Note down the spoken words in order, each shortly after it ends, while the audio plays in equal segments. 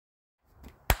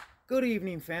Good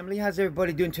evening, family. How's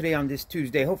everybody doing today on this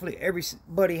Tuesday? Hopefully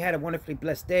everybody had a wonderfully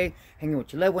blessed day, hanging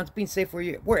with your loved ones, being safe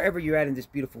wherever you're at in this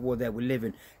beautiful world that we live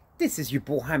in. This is your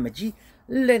boy Jaime G,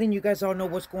 letting you guys all know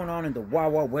what's going on in the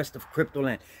wild, wild west of crypto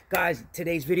land. Guys,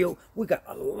 today's video, we got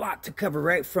a lot to cover,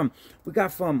 right? We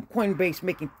got from Coinbase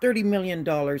making $30 million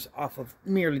off of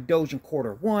merely Doge in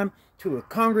Q1, to a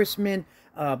congressman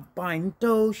buying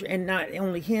Doge, and not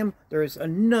only him, there's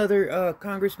another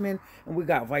congressman, and we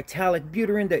got VITALIK,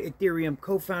 BUTERIN, the Ethereum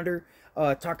co-founder,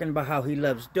 talking about how he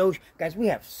loves Doge. Guys, we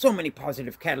have so many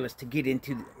positive catalysts to get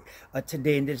into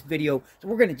today in this video, so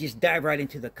we're going to just dive right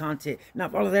into the content. Now,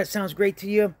 if all of that sounds great to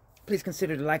you, please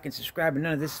consider to like and subscribe, and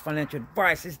none of this is financial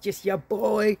advice. It's just your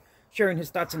boy sharing his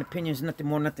thoughts and opinions, nothing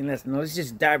more, nothing less. Now, let's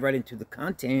just dive right into the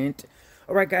content.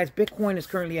 All right, guys, Bitcoin is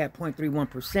currently at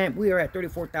 0.31%. We are at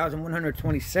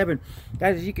 34,127.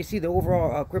 Guys, as you can see, the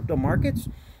overall crypto markets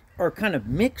are kind of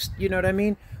mixed, you know what I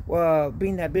mean?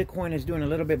 Being that Bitcoin is doing a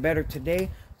little bit better today,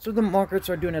 so the markets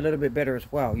are doing a little bit better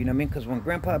as well, you know what I mean? Because when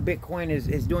Grandpa Bitcoin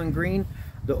is doing green,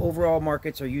 the overall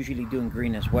markets are usually doing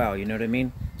green as well, you know what I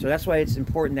mean? So that's why it's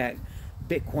important that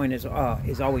Bitcoin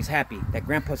is always happy, that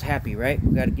Grandpa's happy, right?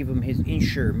 We got to give him his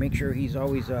insure, make sure he's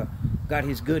always got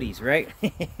his goodies, right?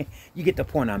 You get the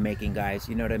point I'm making, guys,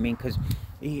 you know what I mean? Because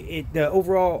the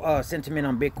overall sentiment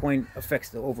on Bitcoin affects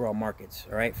the overall markets,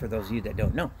 all right, for those of you that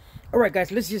don't know. All right,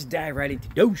 guys, let's just dive right into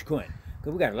Dogecoin,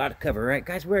 because we got a lot to cover, right?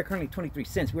 Guys, we're at currently 23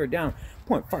 cents. We're down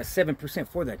 0.57%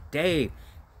 for the day.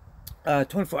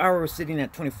 24-hour was sitting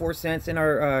at 24 cents, and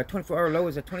our 24-hour low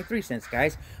is at 23 cents,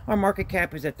 guys. Our market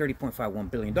cap is at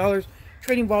 $30.51 billion.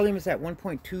 Trading volume is at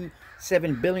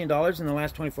 $1.27 billion in the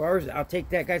last 24 hours. I'll take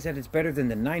that, guys. That is better than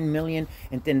the 9 million,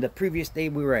 and then the previous day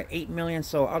we were at 8 million.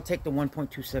 So I'll take the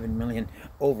 1.27 million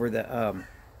over the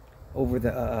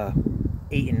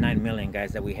 8 and 9 million,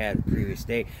 guys, that we had the previous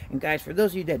day. And guys, for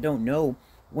those of you that don't know,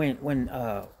 when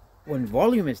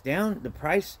volume is down, the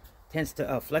price tends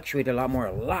to fluctuate a lot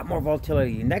more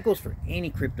volatility, and that goes for any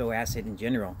crypto asset in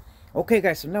general. Okay,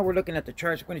 guys, so now we're looking at the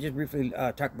charts. We're going to just briefly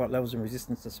talk about levels and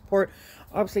resistance to support.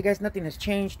 Obviously, guys, nothing has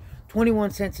changed.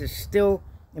 21 cents is still,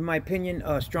 in my opinion,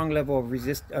 a strong level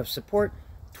of support.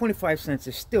 25 cents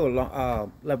is still a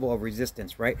level of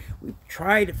resistance, right? We've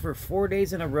tried it for 4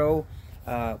 days in a row.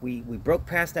 We broke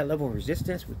past that level of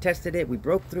resistance. We tested it, we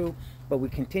broke through, but we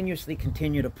continuously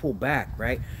continue to pull back,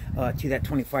 right, to that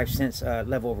 25 cents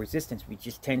level of resistance. We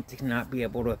just tend to not be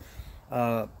able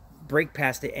to break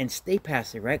past it and stay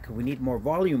past it, right? Because we need more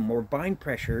volume, more buying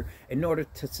pressure in order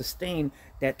to sustain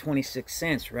that 26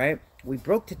 cents, right? We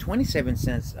broke to 27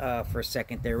 cents for a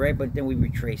second there, right? But then we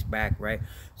retraced back, right?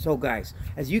 So, guys,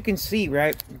 as you can see,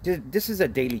 right, this is a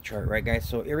daily chart, right, guys?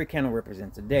 So every candle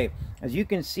represents a day. As you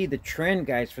can see, the trend,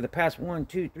 guys, for the past 1,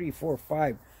 2, 3, 4,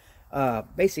 5,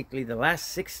 basically the last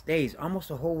 6 days,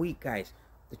 almost a whole week, guys,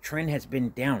 the trend has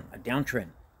been down, a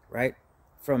downtrend, right?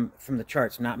 From the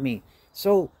charts, not me.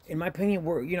 So, in my opinion,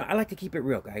 I like to keep it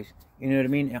real, guys. You know what I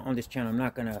mean? On this channel, I'm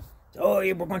not gonna, oh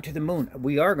yeah, we're going to the moon.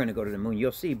 We are going to go to the moon,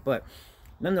 you'll see. But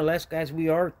nonetheless, guys, we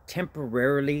are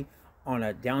temporarily on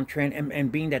a downtrend, and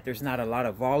being that there's not a lot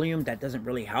of volume, that doesn't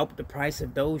really help the price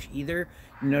of Doge either.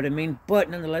 You know what I mean? But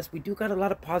nonetheless, we do got a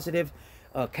lot of positive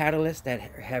catalysts that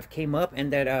have came up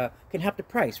and that can help the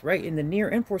price, right, in the near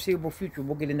and foreseeable future.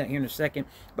 We'll get in that here in a second,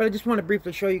 but I just want to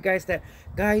briefly show you guys that,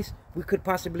 guys, we could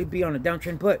possibly be on a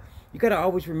downtrend. But you got to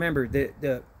always remember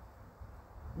the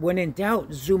when in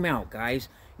doubt, zoom out, guys.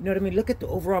 You know what I mean? Look at the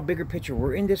overall bigger picture.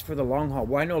 We're in this for the long haul.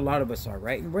 Well, I know a lot of us are,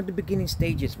 right? And we're in the beginning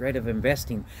stages, right, of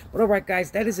investing. But all right,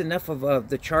 guys, that is enough of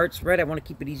the charts, right? I want to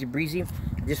keep it easy breezy.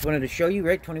 I just wanted to show you,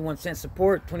 right, 21 cents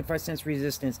support, 25 cents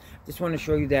resistance. Just want to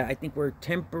show you that I think we're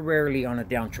temporarily on a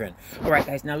downtrend. All right,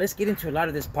 guys, now let's get into a lot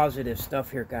of this positive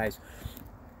stuff here, guys.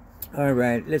 All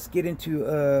right, let's get into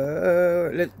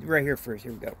right here first.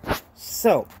 Here we go.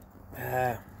 So,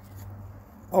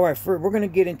 all right, we're going to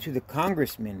get into the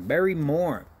Congressman, Barry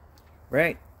Moore,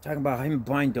 right? Talking about him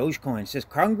buying Dogecoin. It says,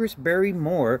 Congress Barry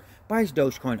Moore buys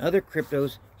Dogecoin, other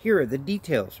cryptos. Here are the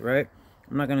details, right?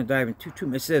 I'm not going to dive into too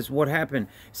much. It says, what happened?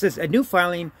 It says, a new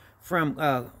filing from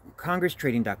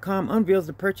CongressTrading.com unveils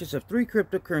the purchase of 3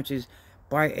 cryptocurrencies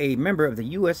by a member of the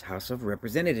U.S. House of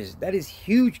Representatives. That is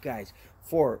huge, guys,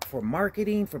 for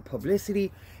marketing, for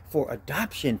publicity, for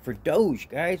adoption, for Doge,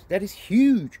 guys. That is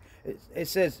huge. It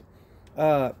says,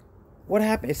 what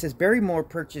happened? It says Barry Moore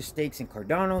purchased stakes in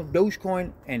Cardano,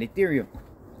 Dogecoin, and Ethereum.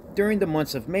 during the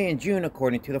months of May and June,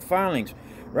 according to the filings.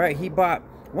 Right, he bought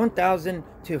 1,000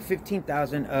 to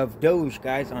 15,000 of Doge,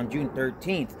 guys, on June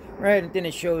 13th. Right, and then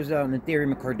it shows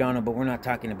Ethereum and Cardano, but we're not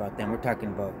talking about them. We're talking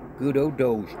about good old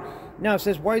Doge. Now it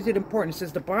says, why is it important? It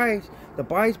says the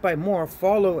buys by more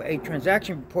follow a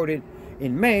transaction reported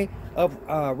in May of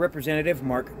Representative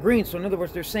Mark Green. So in other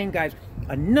words, they're saying, guys,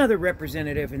 another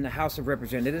representative in the House of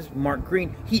Representatives, Mark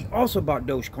Green, he also bought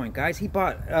Dogecoin, guys. He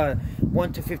bought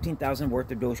 1 to 15,000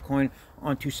 worth of Dogecoin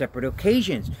on 2 separate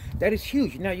occasions. That is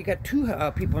huge. Now you got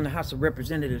 2 people in the House of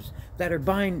Representatives that are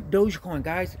buying Dogecoin,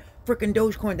 guys. Freaking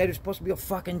Dogecoin, that is supposed to be a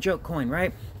fucking joke coin,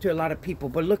 right? To a lot of people.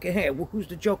 But look ahead, well, who's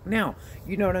the joke now?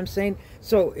 You know what I'm saying?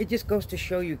 So it just goes to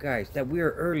show you guys that we are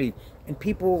early, and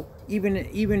people, even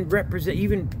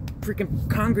freaking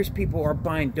Congress people are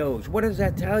buying Doge. What does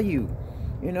that tell you?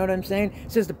 You know what I'm saying?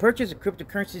 It says the purchase of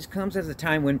cryptocurrencies comes at a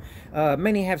time when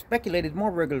many have speculated more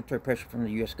regulatory pressure from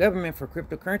the U.S. government for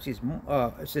cryptocurrencies.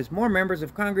 It says more members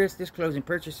of Congress disclosing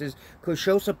purchases could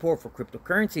show support for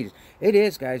cryptocurrencies. It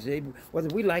is, guys.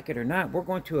 Whether we like it or not, we're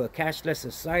going to a cashless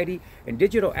society, and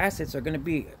digital assets are going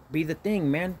to be the thing,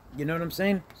 man. You know what I'm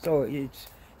saying? So it's,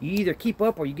 you either keep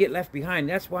up or you get left behind.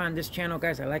 That's why on this channel,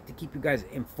 guys, I like to keep you guys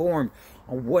informed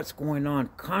on what's going on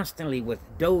constantly with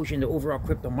Doge and the overall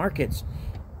crypto markets.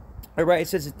 All right, it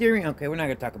says Ethereum. Okay, we're not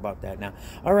going to talk about that now.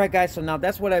 All right, guys, so now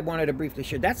that's what I wanted to briefly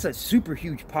share. That's a super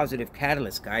huge positive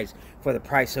catalyst, guys, for the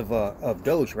price of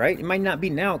Doge, right? It might not be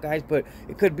now, guys, but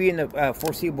it could be in the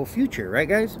foreseeable future, right,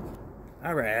 guys?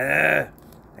 All right.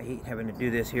 I hate having to do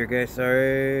this here, guys.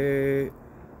 Sorry.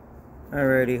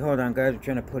 Alrighty, hold on, guys. I'm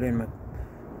trying to put in my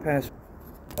password.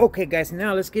 Okay, guys,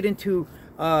 now let's get into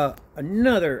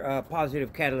another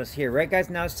positive catalyst here, right, guys?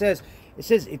 Now it says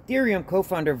Ethereum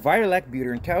co-founder VITALIK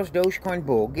Buterin tells Dogecoin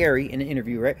bull Gary in an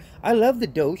interview, right? I love the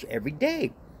Doge every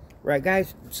day, right,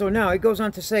 guys? So now it goes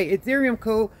on to say Ethereum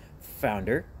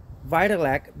co-founder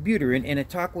VITALIK Buterin in a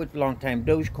talk with longtime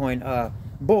Dogecoin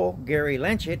bull Gary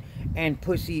Lanchett and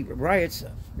Pussy Riots.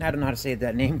 I don't know how to say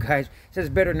that name, guys. It says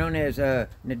better known as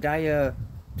Nadaya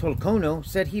Tolkono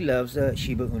said he loves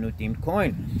Shiba Inu themed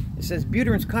coin. It says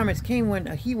Buterin's comments came when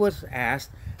he was asked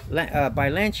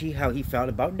by Lanchi how he felt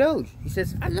about Doge. He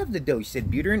says, I love the Doge, said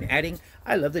Buterin, adding,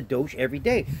 I love the Doge every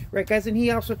day. Right, guys? And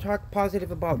he also talked positive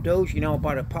about Doge, you know,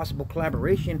 about a possible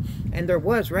collaboration. And there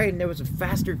was, right? And there was a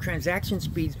faster transaction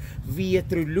speeds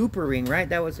through loopering, right?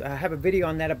 That was, I have a video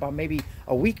on that about maybe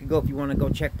a week ago if you want to go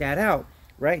check that out,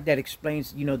 right? That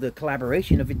explains, you know, the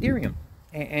collaboration of Ethereum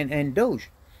and Doge.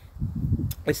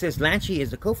 It says Lanchi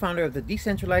is the co-founder of the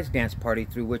decentralized dance party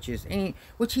through which he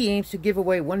aims to give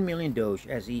away 1 million Doge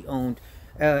as he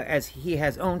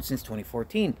has owned since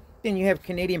 2014. Then you have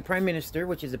Canadian Prime Minister,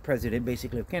 which is the president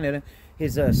basically of Canada.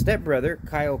 His stepbrother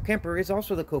Kyle Kemper is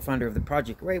also the co-founder of the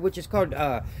project, right? Which is called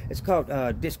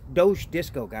Doge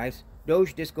Disco, guys.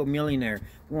 Doge Disco Millionaire. If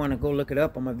you want to go look it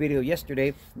up on my video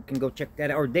yesterday, you can go check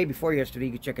that out. Or day before yesterday,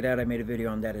 you can check it out. I made a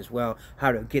video on that as well,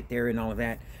 how to get there and all of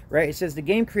that. Right? It says the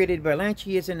game created by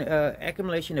Lanchi is an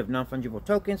accumulation of non-fungible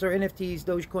tokens or NFTs,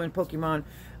 Dogecoin, Pokemon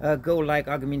Go-like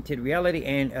augmented reality,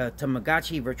 and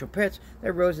Tamagotchi virtual pets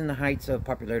that rose in the heights of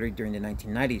popularity during the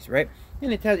 1990s. Right?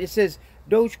 And it says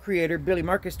Doge creator Billy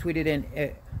Marcus tweeted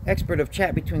an expert of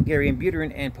chat between Gary and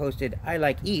Buterin and posted, I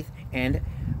like ETH and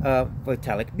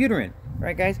VITALIK Buterin.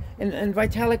 Right, guys? And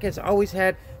VITALIK has always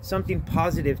had something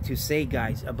positive to say,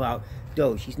 guys, about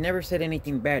Doge. He's never said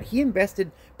anything bad. He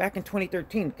invested back in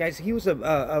 2013. Guys, he was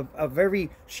a very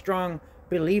strong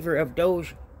believer of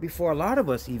Doge before a lot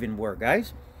of us even were,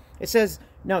 guys. It says,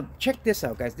 now check this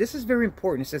out, guys. This is very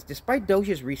important. It says, despite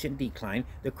Doge's recent decline,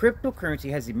 the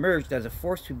cryptocurrency has emerged as a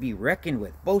force to be reckoned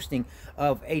with, boasting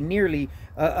of a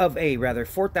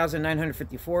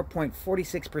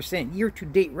 4,954.46%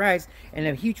 year-to-date rise and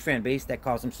a huge fan base that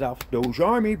calls themselves Doge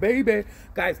Army, baby.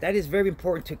 Guys, that is very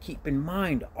important to keep in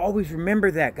mind. Always remember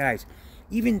that, guys.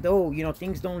 Even though, you know,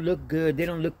 things don't look good, they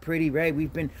don't look pretty, right?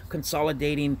 We've been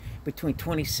consolidating between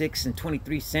 26 and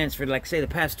 23 cents for, like, say, the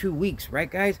past 2 weeks,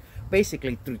 right, guys?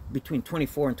 Basically, between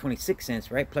 24 and 26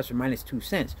 cents, right? Plus or minus 2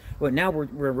 cents. But now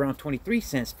we're around 23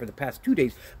 cents for the past 2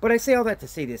 days. But I say all that to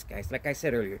say this, guys. Like I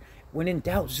said earlier, when in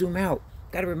doubt, zoom out.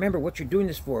 Got to remember what you're doing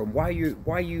this for, and why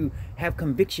you have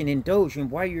conviction in Doge,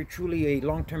 and why you're truly a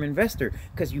long-term investor,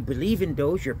 because you believe in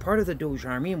Doge, you're part of the Doge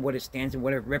army and what it stands and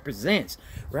what it represents,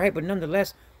 right? But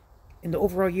nonetheless, in the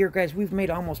overall year, guys, we've made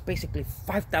almost basically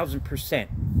 5,000%.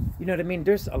 You know what I mean?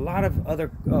 There's a lot of other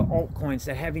altcoins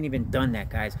that haven't even done that,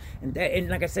 guys. And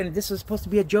like I said, this was supposed to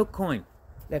be a joke coin.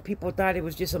 That people thought it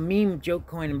was just a meme joke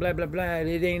coin and blah, blah, blah.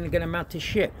 It ain't gonna amount to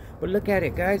shit. But look at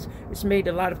it, guys. It's made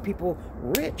a lot of people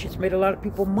rich. It's made a lot of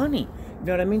people money. You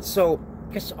know what I mean? So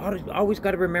Guess always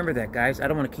got to remember that, guys. I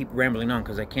don't want to keep rambling on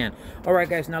because I can't. All right,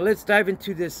 guys. Now let's dive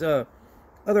into this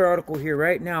other article here.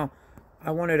 Right now,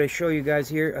 I wanted to show you guys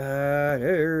here.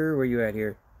 Where you at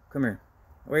here? Come here.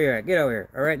 Where you at? Get over here.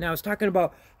 All right. Now it's talking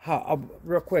about how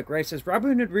real quick, right? It says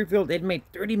Robinhood revealed they'd made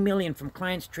 $30 million from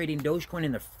clients trading Dogecoin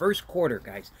in the first quarter,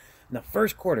 guys. In the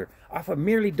first quarter, off of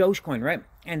merely Dogecoin, right?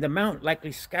 And the amount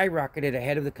likely skyrocketed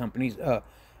ahead of the company's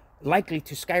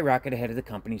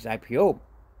IPO.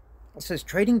 It says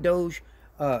trading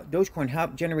Dogecoin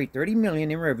helped generate $30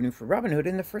 million in revenue for Robinhood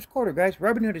in the first quarter, guys.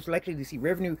 Robinhood is likely to see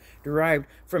revenue derived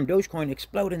from Dogecoin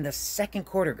explode in the second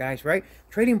quarter, guys, right?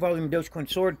 Trading volume of Dogecoin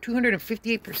soared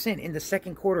 258% in the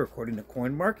second quarter, according to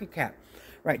CoinMarketCap.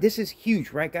 Right, this is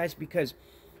huge, right, guys? Because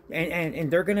and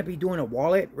they're gonna be doing a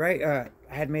wallet, right? I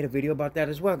had made a video about that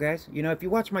as well, guys. You know, if you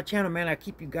watch my channel, man, I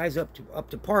keep you guys up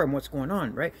to par on what's going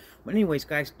on, right? But anyways,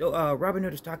 guys,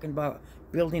 Robinhood is talking about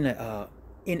building a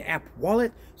in-app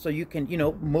wallet, so you can, you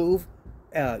know, move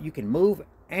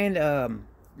and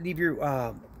leave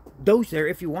your Doge there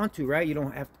if you want to, right? You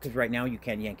don't have to, because right now you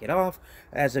can't yank it off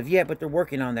as of yet, but they're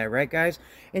working on that, right, guys?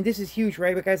 And this is huge,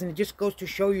 right, guys? And it just goes to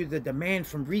show you the demand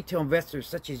from retail investors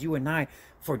such as you and I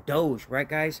for Doge, right,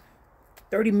 guys?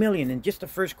 30 million in just the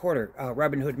first quarter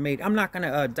Robinhood made. I'm not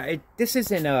gonna this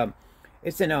isn't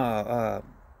it's an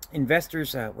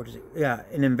investors, what is it? Yeah,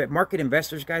 market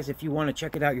investors, guys. If you want to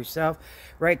check it out yourself,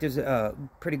 right? There's a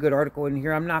pretty good article in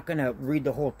here. I'm not gonna read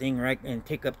the whole thing, right, and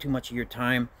take up too much of your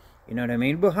time. You know what I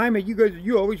mean? But Jaime,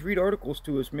 you always read articles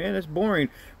to us, man. That's boring,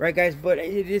 right, guys? But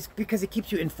it is because it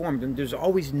keeps you informed, and there's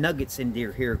always nuggets in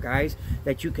there here, guys,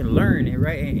 that you can learn,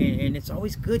 right? And it's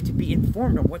always good to be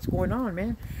informed on what's going on,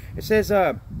 man. It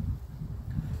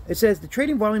says the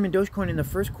trading volume in Dogecoin in the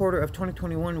first quarter of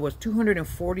 2021 was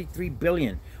 243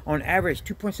 billion. On average,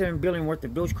 2.7 billion worth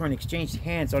of Dogecoin exchanged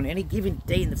hands on any given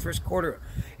day in the first quarter.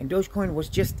 And Dogecoin was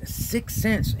just 6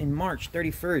 cents in March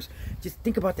 31st. Just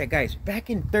think about that, guys. Back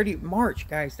in March,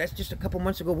 guys, that's just a couple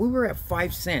months ago, we were at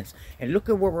 5 cents. And look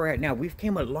at where we're at now. We've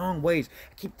came a long ways.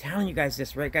 I keep telling you guys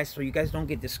this, right, guys, so you guys don't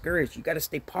get discouraged. You got to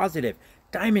stay positive.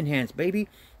 Diamond hands, baby. It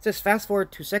says fast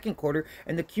forward to second quarter,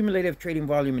 and the cumulative trading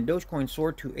volume in Dogecoin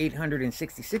soared to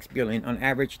 866 billion, on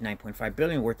average 9.5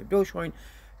 billion worth of Dogecoin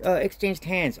exchanged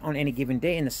hands on any given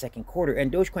day in the second quarter.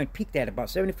 And Dogecoin peaked at about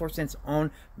 74 cents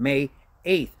on May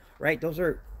 8th, right? Those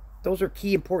are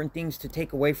key important things to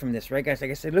take away from this, right, guys? Like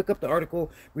I said, look up the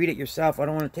article, read it yourself. I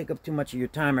don't want to take up too much of your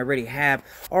time. I already have.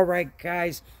 All right,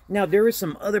 guys. Now, there is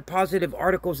some other positive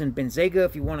articles in Benzega.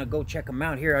 If you want to go check them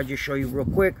out here, I'll just show you real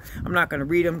quick. I'm not going to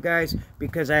read them, guys,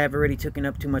 because I have already taken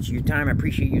up too much of your time. I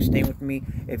appreciate you staying with me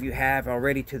if you have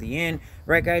already to the end.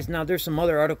 Right, guys? Now, there's some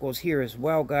other articles here as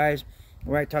well, guys.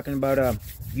 Right, talking about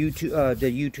YouTube,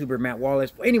 the YouTuber Matt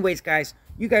Wallace. But anyways, guys,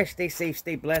 you guys stay safe,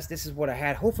 stay blessed. This is what I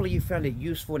had. Hopefully you found it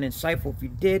useful and insightful. If you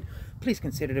did, please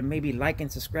consider to maybe like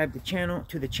and subscribe to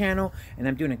the channel. And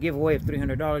I'm doing a giveaway of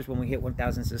 $300 when we hit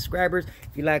 1,000 subscribers.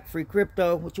 If you like free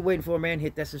crypto, what you waiting for, man?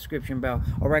 Hit that subscription bell.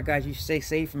 All right, guys, you stay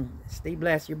safe and stay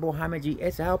blessed. Your boy Jaime G.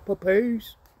 It's out.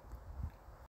 Peace.